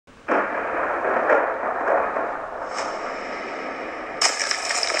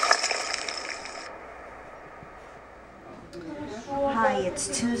It's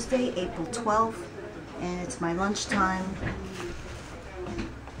Tuesday, April 12th, and it's my lunchtime.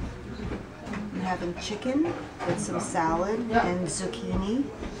 I'm having chicken with some salad and zucchini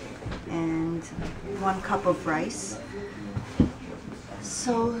and 1 cup of rice.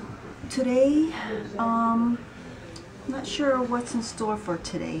 So today, I'm not sure what's in store for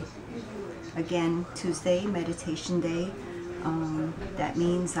today. Again, Tuesday, meditation day. That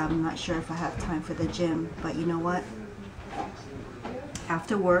means I'm not sure if I have time for the gym, but you know what?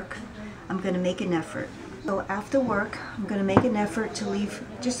 After work, I'm going to make an effort. So after work, I'm going to make an effort to leave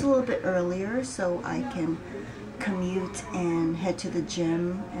just a little bit earlier so I can commute and head to the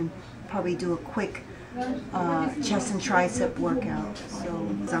gym and probably do a quick chest and tricep workout.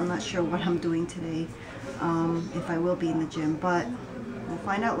 So I'm not sure what I'm doing today, if I will be in the gym, but we'll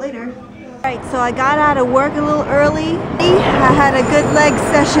find out later. Alright, so I got out of work a little early. I had a good leg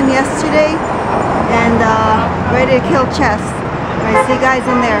session yesterday and ready to kill chest. Alright, see you guys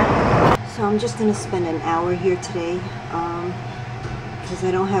in there. So I'm just going to spend an hour here today because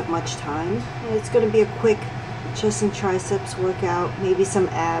I don't have much time. It's going to be a quick chest and triceps workout, maybe some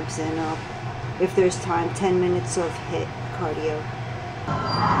abs, and if there's time, 10 minutes of HIIT cardio.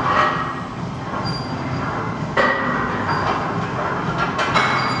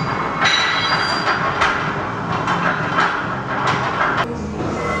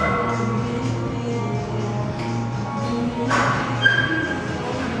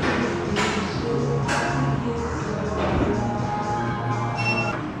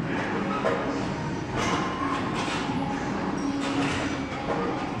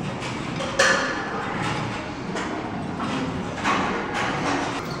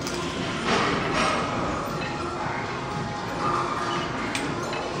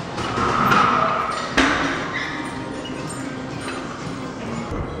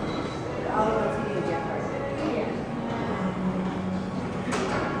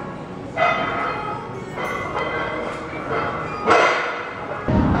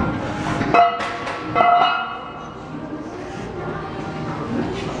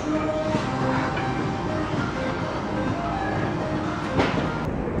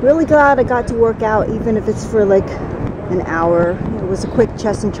 Really glad I got to work out, even if it's for like an hour. It was a quick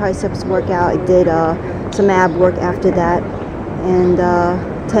chest and triceps workout. I did some ab work after that, and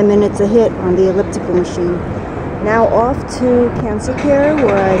 10 minutes of HIIT on the elliptical machine. Now off to Cancer Care,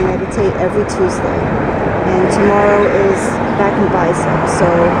 where I meditate every Tuesday, and tomorrow is back and biceps. So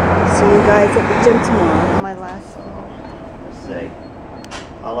see you guys at the gym tomorrow. My last say,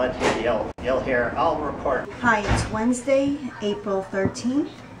 I'll let you yell here. I'll report. Hi, it's Wednesday, April 13th.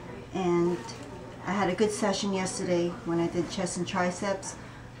 And I had a good session yesterday when I did chest and triceps.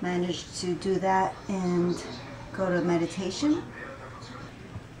 Managed to do that and go to meditation.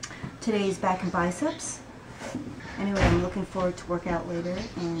 Today is back and biceps. Anyway, I'm looking forward to work out later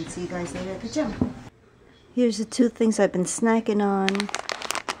and see you guys later at the gym. Here's the 2 things I've been snacking on.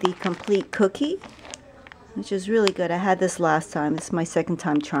 The complete cookie, which is really good. I had this last time. This is my second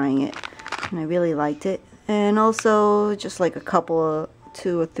time trying it, and I really liked it. And also just like a couple of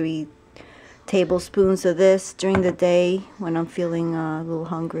 2 or 3 tablespoons of this during the day when I'm feeling a little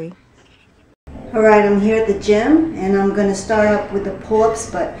hungry. Alright, I'm here at the gym and I'm going to start up with the pull-ups,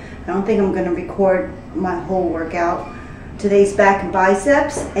 but I don't think I'm going to record my whole workout. Today's back and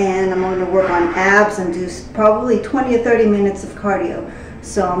biceps, and I'm going to work on abs and do probably 20 or 30 minutes of cardio.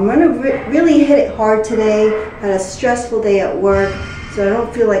 So I'm going to really hit it hard today. Had a stressful day at work, so I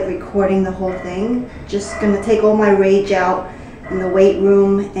don't feel like recording the whole thing. Just going to take all my rage out in the weight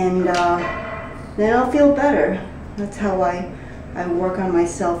room, and then I'll feel better. That's how I work on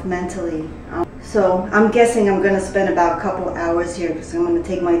myself mentally. So I'm guessing I'm going to spend about a couple hours here because I'm going to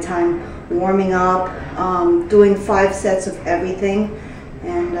take my time warming up, doing 5 sets of everything,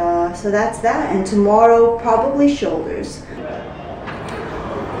 and so that's that. And tomorrow probably shoulders.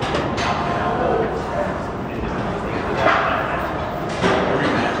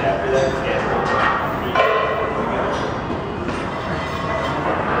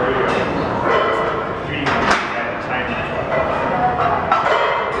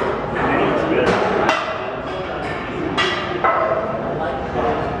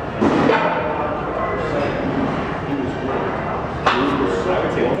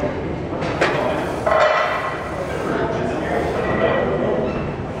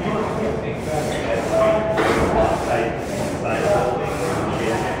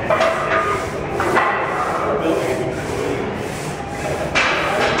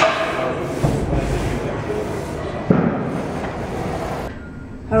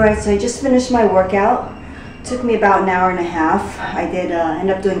 Alright, so I just finished my workout. It took me about an hour and a half. I did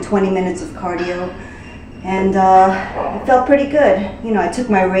end up doing 20 minutes of cardio. and it felt pretty good. You know, I took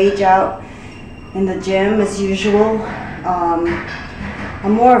my rage out in the gym as usual.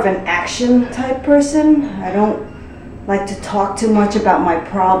 I'm more of an action type person. I don't like to talk too much about my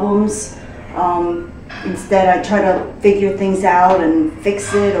problems. Instead, I try to figure things out and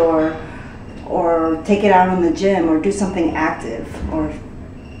fix it, or take it out in the gym, or do something active, or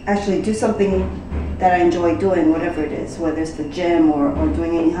actually do something that I enjoy doing, whatever it is, whether it's the gym or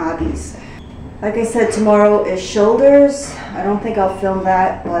doing any hobbies. Like I said, tomorrow is shoulders. I don't think I'll film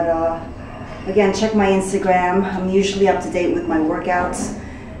that, but again, check my Instagram. I'm usually up to date with my workouts,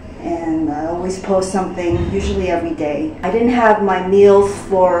 and I always post something, usually every day. I didn't have my meals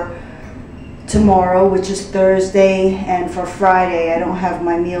for tomorrow, which is Thursday, and for Friday I don't have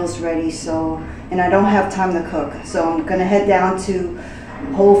my meals ready, and I don't have time to cook. So I'm gonna head down to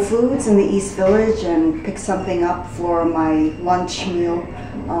Whole Foods in the East Village and pick something up for my lunch meal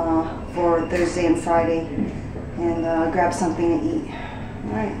for Thursday and Friday, and grab something to eat.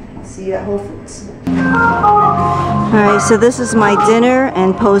 Alright, I'll see you at Whole Foods. Alright, so this is my dinner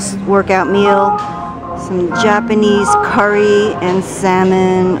and post-workout meal. Some Japanese curry and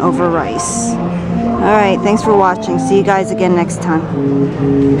salmon over rice. Alright, thanks for watching. See you guys again next time.